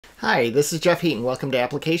Hi, this is Jeff Heaton. Welcome to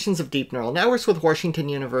Applications of Deep Neural Networks with Washington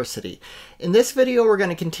University. In this video, we're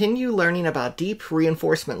going to continue learning about deep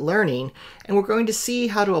reinforcement learning, and we're going to see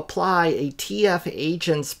how to apply a TF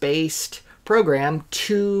agents-based program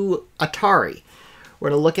to Atari.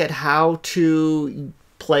 We're going to look at how to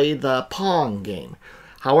play the Pong game.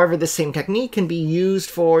 However, the same technique can be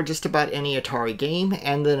used for just about any Atari game,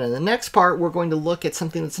 and then in the next part, we're going to look at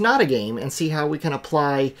something that's not a game and see how we can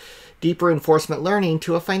apply deep reinforcement learning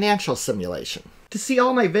to a financial simulation. To see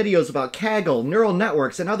all my videos about Kaggle, neural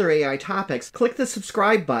networks, and other AI topics, click the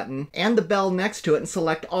subscribe button and the bell next to it and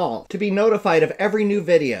select all to be notified of every new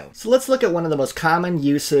video. So let's look at one of the most common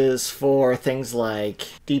uses for things like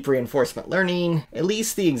deep reinforcement learning, at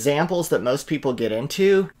least the examples that most people get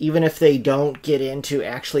into, even if they don't get into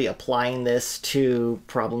actually applying this to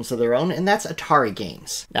problems of their own, and that's Atari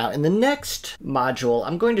games. Now, in the next module,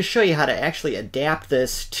 I'm going to show you how to actually adapt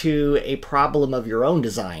this to a problem of your own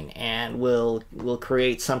design, and we'll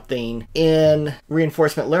create something in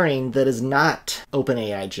reinforcement learning that is not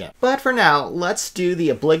OpenAI Gym. But for now, let's do the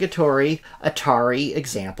obligatory Atari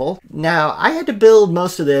example. Now, I had to build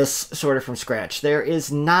most of this sort of from scratch. There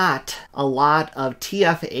is not a lot of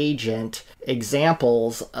TF agent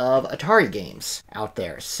examples of Atari games out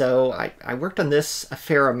there. So I worked on this a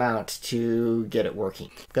fair amount to get it working.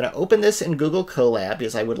 I'm going to open this in Google Colab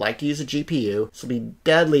because I would like to use a GPU. This will be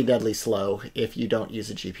deadly slow if you don't use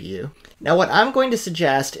a GPU. Now what I'm going to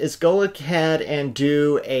suggest is go ahead and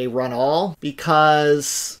do a run all,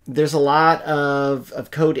 because there's a lot of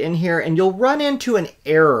code in here and you'll run into an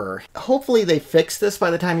error. Hopefully they fix this by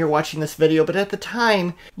the time you're watching this video, but at the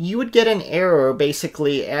time you would get an error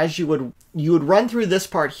basically as you would run through this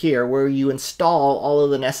part here where you install all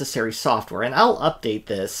of the necessary software. And I'll update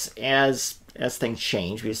this as things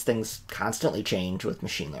change, because things constantly change with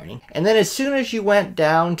machine learning. And then as soon as you went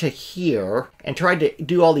down to here and tried to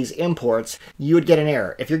do all these imports, you would get an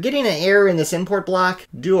error. If you're getting an error in this import block,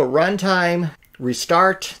 do a runtime,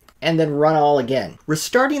 restart, and then run all again.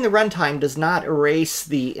 Restarting the runtime does not erase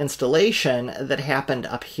the installation that happened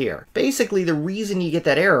up here. Basically, the reason you get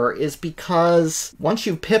that error is because once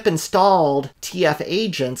you've pip installed TF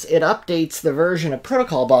agents, it updates the version of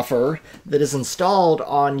protocol buffer that is installed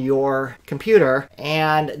on your computer,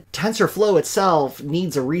 and TensorFlow itself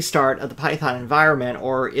needs a restart of the Python environment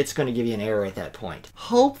or it's going to give you an error at that point.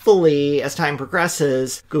 Hopefully, as time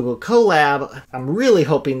progresses, Google Colab, I'm really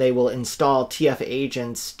hoping they will install TF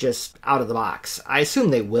agents just out of the box. I assume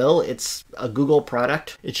they will. It's a Google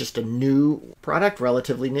product. It's just a new product,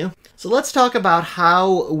 relatively new. So let's talk about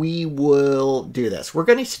how we will do this. We're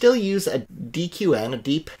going to still use a DQN, a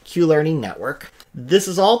deep Q-learning network. This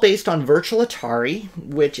is all based on Virtual Atari,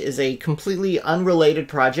 which is a completely unrelated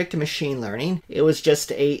project to machine learning. It was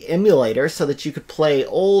just an emulator so that you could play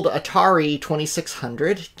old Atari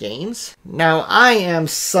 2600 games. Now, I am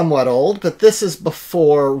somewhat old, but this is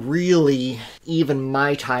before really even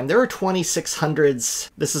my time. There were 2600s,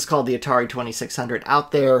 this is called the Atari 2600,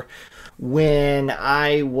 out there when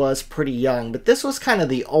I was pretty young, but this was kind of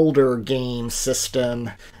the older game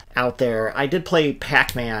system out there. I did play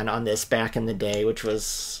Pac Man on this back in the day, which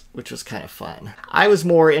was kind of fun. I was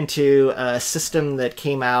more into a system that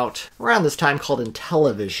came out around this time called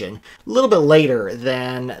Intellivision, a little bit later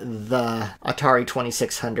than the Atari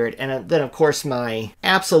 2600, and then of course my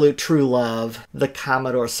absolute true love, the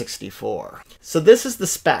Commodore 64. So this is the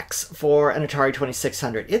specs for an Atari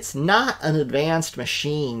 2600. It's not an advanced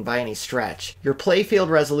machine by any stretch. Your playfield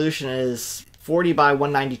resolution is 40 by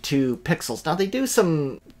 192 pixels. Now they do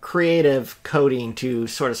some creative coding to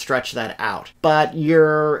sort of stretch that out, but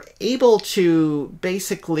you're able to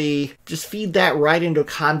basically just feed that right into a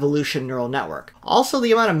convolution neural network. Also,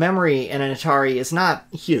 the amount of memory in an Atari is not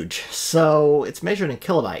huge, so it's measured in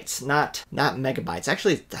kilobytes, not megabytes.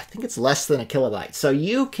 Actually, I think it's less than a kilobyte. So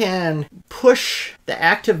you can push the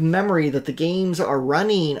active memory that the games are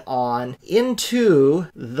running on into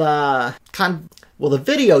the the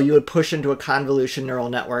video you would push into a convolution neural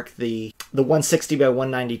network, the 160 by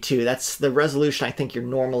 192. That's the resolution I think you're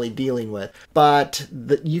normally dealing with. But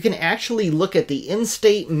you can actually look at the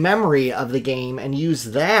in-state memory of the game and use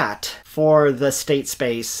that for the state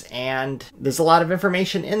space, and there's a lot of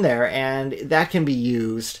information in there, and that can be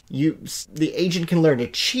used. The agent can learn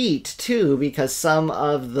to cheat too, because some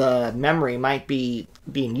of the memory might be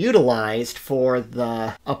being utilized for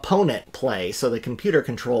the opponent play, so the computer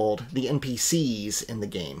controlled the NPCs in the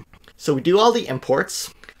game. So we do all the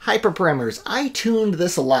imports. Hyperparameters. I tuned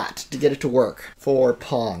this a lot to get it to work for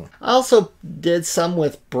Pong. I also did some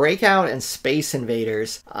with Breakout and Space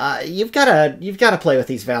Invaders. You've got to play with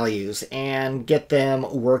these values and get them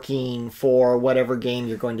working for whatever game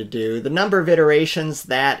you're going to do. The number of iterations,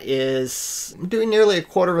 that is, I'm doing nearly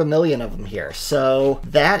 250,000 of them here. So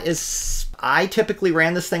that is, I typically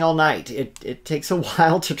ran this thing all night. It takes a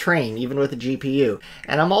while to train, even with a GPU.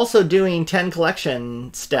 And I'm also doing 10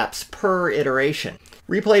 collection steps per iteration.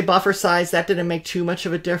 Replay buffer size, that didn't make too much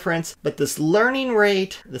of a difference, but this learning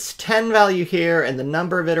rate, this 10 value here, and the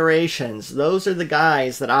number of iterations, those are the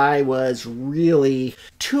guys that I was really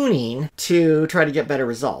tuning to try to get better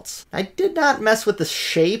results. I did not mess with the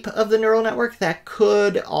shape of the neural network. That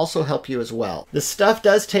could also help you as well. This stuff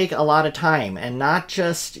does take a lot of time, and not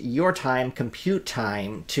just your time, compute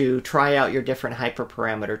time, to try out your different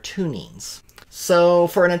hyperparameter tunings. So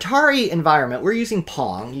for an Atari environment, we're using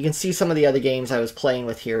Pong. You can see some of the other games I was playing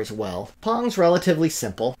with here as well. Pong's relatively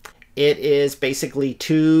simple. It is basically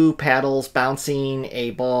two paddles bouncing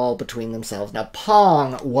a ball between themselves. Now,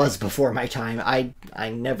 Pong was before my time. I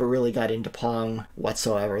never really got into Pong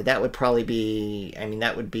whatsoever. That would probably be,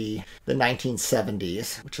 that would be the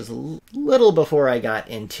 1970s, which is a little before I got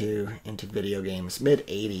into video games.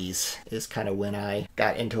 Mid-80s is kind of when I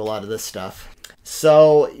got into a lot of this stuff.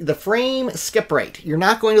 So the frame skip rate, you're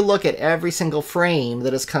not going to look at every single frame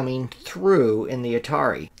that is coming through in the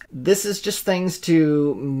Atari. This is just things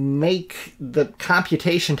to make the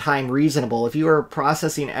computation time reasonable. If you are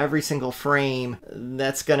processing every single frame,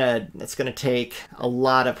 that's gonna take a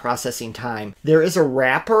lot of processing time. There is a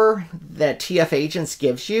wrapper that TF Agents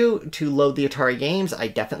gives you to load the Atari games. I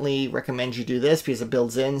definitely recommend you do this because it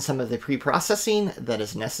builds in some of the pre-processing that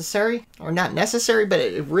is necessary. Or not necessary, but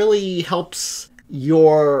it really helps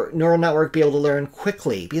your neural network be able to learn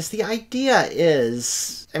quickly. Because the idea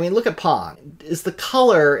is, look at Pong. Is the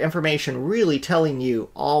color information really telling you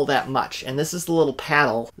all that much? And this is the little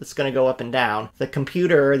paddle that's going to go up and down. The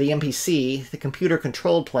computer, the NPC, the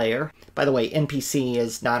computer-controlled player. By the way, NPC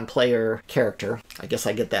is non-player character. I guess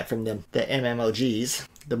I get that from the MMOGs,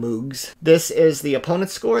 the Moogs. This is the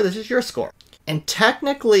opponent's score. This is your score. And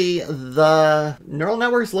technically, the neural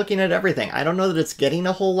network is looking at everything. I don't know that it's getting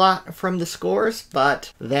a whole lot from the scores,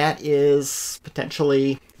 but that is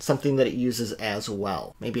potentially something that it uses as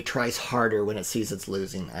well. Maybe it tries harder when it sees it's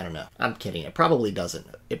losing. I don't know. I'm kidding. It probably doesn't.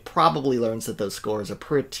 It probably learns that those scores are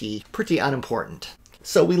pretty unimportant.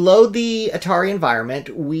 So we load the Atari environment.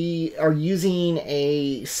 We are using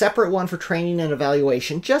a separate one for training and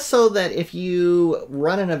evaluation, just so that if you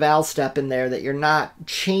run an eval step in there, that you're not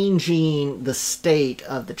changing the state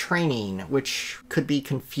of the training, which could be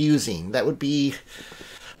confusing. That would be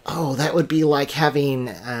like having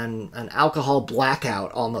an alcohol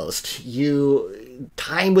blackout almost.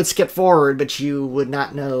 Time would skip forward, but you would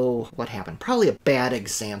not know what happened. Probably a bad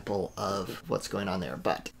example of what's going on there,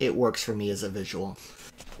 but it works for me as a visual.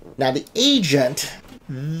 Now the agent,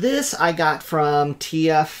 this I got from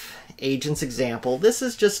TF Agent's example. This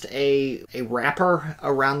is just a wrapper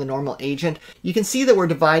around the normal agent. You can see that we're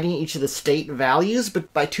dividing each of the state values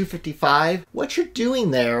but by 255. What you're doing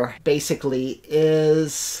there basically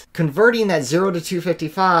is converting that 0 to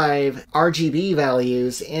 255 RGB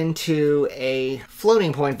values into a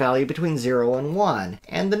floating point value between 0 and 1.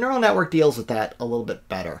 And the neural network deals with that a little bit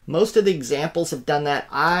better. Most of the examples have done that.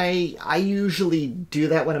 I usually do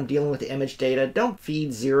that when I'm dealing with image data. Don't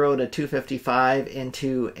feed 0 to 255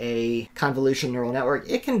 into a convolution neural network.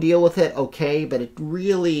 It can deal with it okay, but it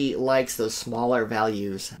really likes those smaller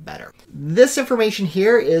values better. This information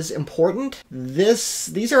here is important.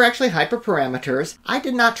 These are actually hyperparameters. I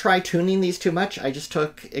did not try tuning these too much. I just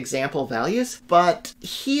took example values. But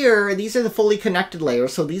here, these are the fully connected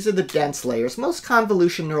layers, so these are the dense layers. Most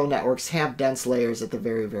convolution neural networks have dense layers at the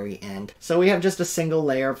very, very end. So we have just a single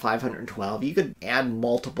layer of 512. You could add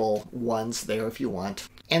multiple ones there if you want.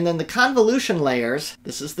 And then the convolution layers,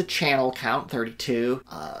 this is the channel count, 32.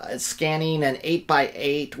 It's scanning an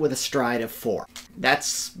 8x8 with a stride of 4.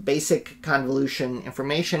 That's basic convolution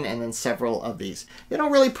information, and then several of these. They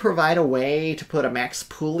don't really provide a way to put a max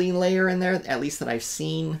pooling layer in there, at least that I've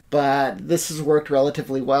seen, but this has worked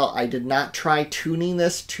relatively well. I did not try tuning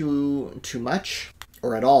this too much,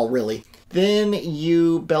 or at all, really. Then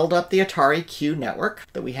you build up the Atari Q network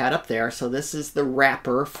that we had up there. So this is the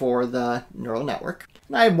wrapper for the neural network.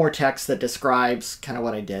 And I have more text that describes kind of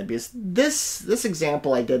what I did, because this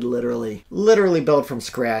example I did literally build from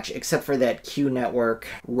scratch, except for that Q network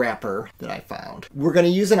wrapper that I found. We're going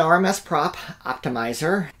to use an RMS prop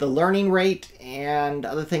optimizer. The learning rate and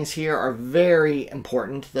other things here are very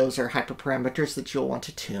important. Those are hyperparameters that you'll want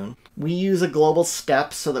to tune. We use a global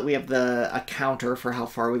step so that we have a counter for how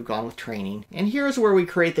far we've gone with training. And here's where we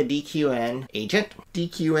create the DQN agent.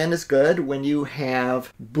 DQN is good when you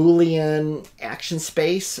have Boolean action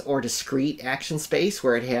space or discrete action space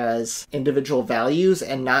where it has individual values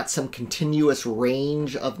and not some continuous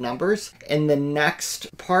range of numbers. In the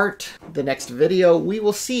next part, the next video, we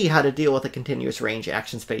will see how to deal with a continuous range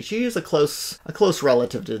action space. You use a close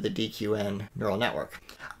relative to the DQN neural network.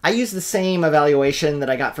 I use the same evaluation that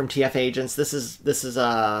I got from TF agents. This is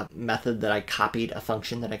a method that I copied, a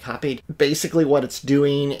function that I copied. Basically what it's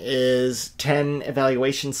doing is 10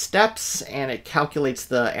 evaluation steps, and it calculates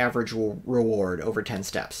the average reward over 10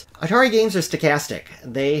 steps. Atari games are stochastic.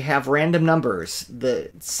 They have random numbers. The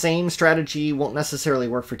same strategy won't necessarily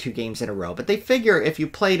work for 2 games in a row, but they figure if you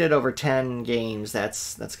played it over 10 games,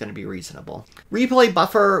 that's going to be reasonable. Replay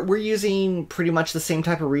buffer, we're using pretty much the same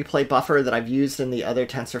type of replay buffer that I've used in the other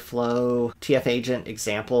TensorFlow TF agent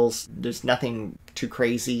examples. There's nothing too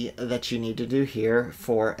crazy that you need to do here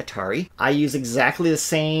for Atari. I use exactly the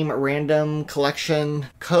same random collection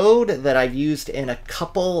code that I've used in a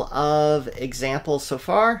couple of examples so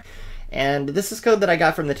far. And this is code that I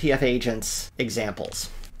got from the TF agents examples.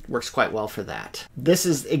 Works quite well for that. This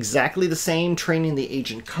is exactly the same training the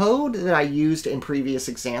agent code that I used in previous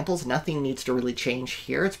examples. Nothing needs to really change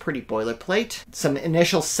here. It's pretty boilerplate. Some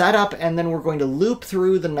initial setup, and then we're going to loop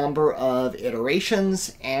through the number of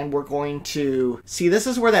iterations, and we're going to see, this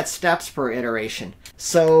is where that steps per iteration.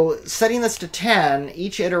 So setting this to 10,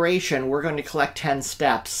 each iteration we're going to collect 10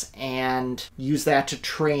 steps and use that to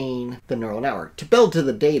train the neural network, to build to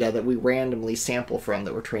the data that we randomly sample from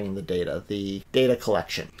that we're training the data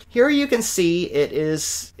collection. Here you can see it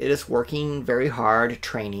is working very hard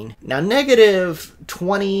training. Now negative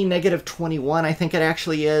 20, negative 21, I think it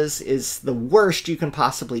actually is the worst you can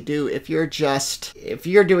possibly do if you're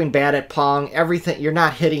doing bad at Pong. Everything, you're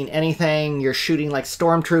not hitting anything, you're shooting like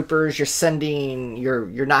stormtroopers,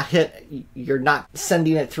 you're not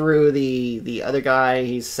sending it through the other guy,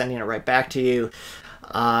 he's sending it right back to you.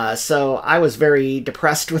 So I was very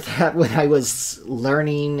depressed with that when I was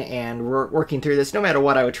learning and working through this. No matter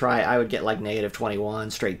what I would try, I would get like negative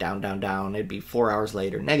 21, straight down, down, down. It'd be 4 hours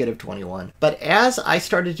later, negative 21. But as I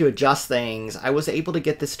started to adjust things, I was able to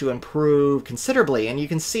get this to improve considerably. And you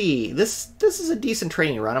can see this is a decent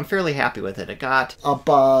training run. I'm fairly happy with it. It got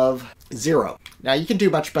above 0. Now you can do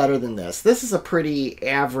much better than this. This is a pretty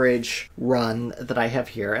average run that I have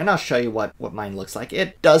here, and I'll show you what mine looks like.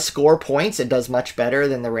 It does score points. It does much better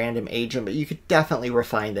than the random agent, but you could definitely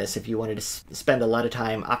refine this if you wanted to spend a lot of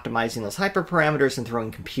time optimizing those hyperparameters and throwing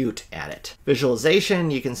compute at it. Visualization,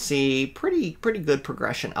 you can see pretty good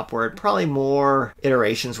progression upward. Probably more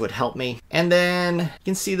iterations would help me. And then you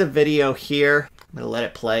can see the video here. I'm gonna let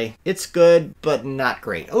it play. It's good, but not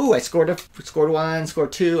great. Oh, I scored 1,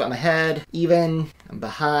 scored 2. I'm ahead, even, I'm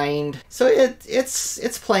behind. So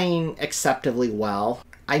it's playing acceptably well.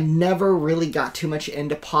 I never really got too much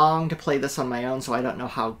into Pong to play this on my own, so I don't know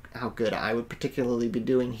how good I would particularly be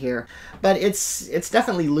doing here. But it's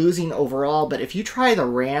definitely losing overall. But if you try the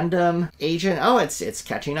random agent, oh, it's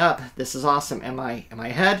catching up. This is awesome. Am I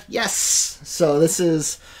ahead? Yes. So this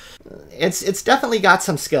is. It's definitely got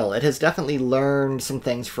some skill. It has definitely learned some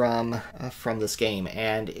things from this game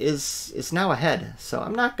and is now ahead. So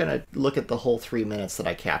I'm not gonna look at the whole 3 minutes that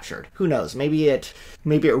I captured. Who knows? Maybe it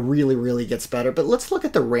really gets better. But let's look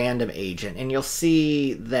at the random agent, and you'll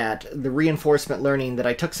see that the reinforcement learning that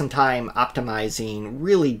I took some time optimizing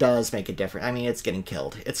really does make a difference. I mean, it's getting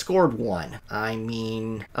killed. It scored 1. I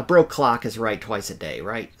mean, a broke clock is right twice a day,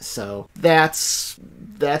 right? So that's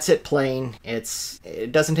it playing.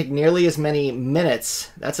 It doesn't take nearly as many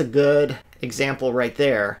minutes. That's a good example right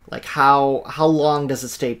there. Like how long does it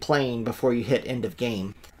stay playing before you hit end of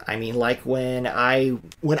game? I mean, like when I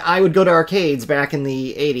would go to arcades back in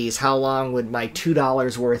the 80s, how long would my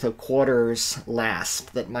 $2 worth of quarters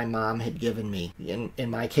last that my mom had given me? In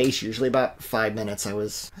my case, usually about 5 minutes.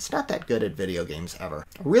 It's not that good at video games ever.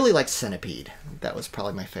 I really liked Centipede. That was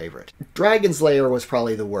probably my favorite. Dragon's Lair was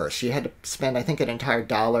probably the worst. You had to spend, I think, an entire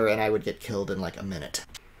 $1 and I would get killed in like a minute.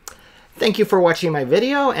 Thank you for watching my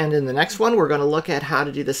video, and in the next one we're going to look at how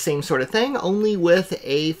to do the same sort of thing, only with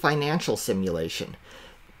a financial simulation.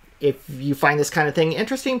 If you find this kind of thing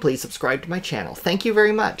interesting, please subscribe to my channel. Thank you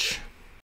very much.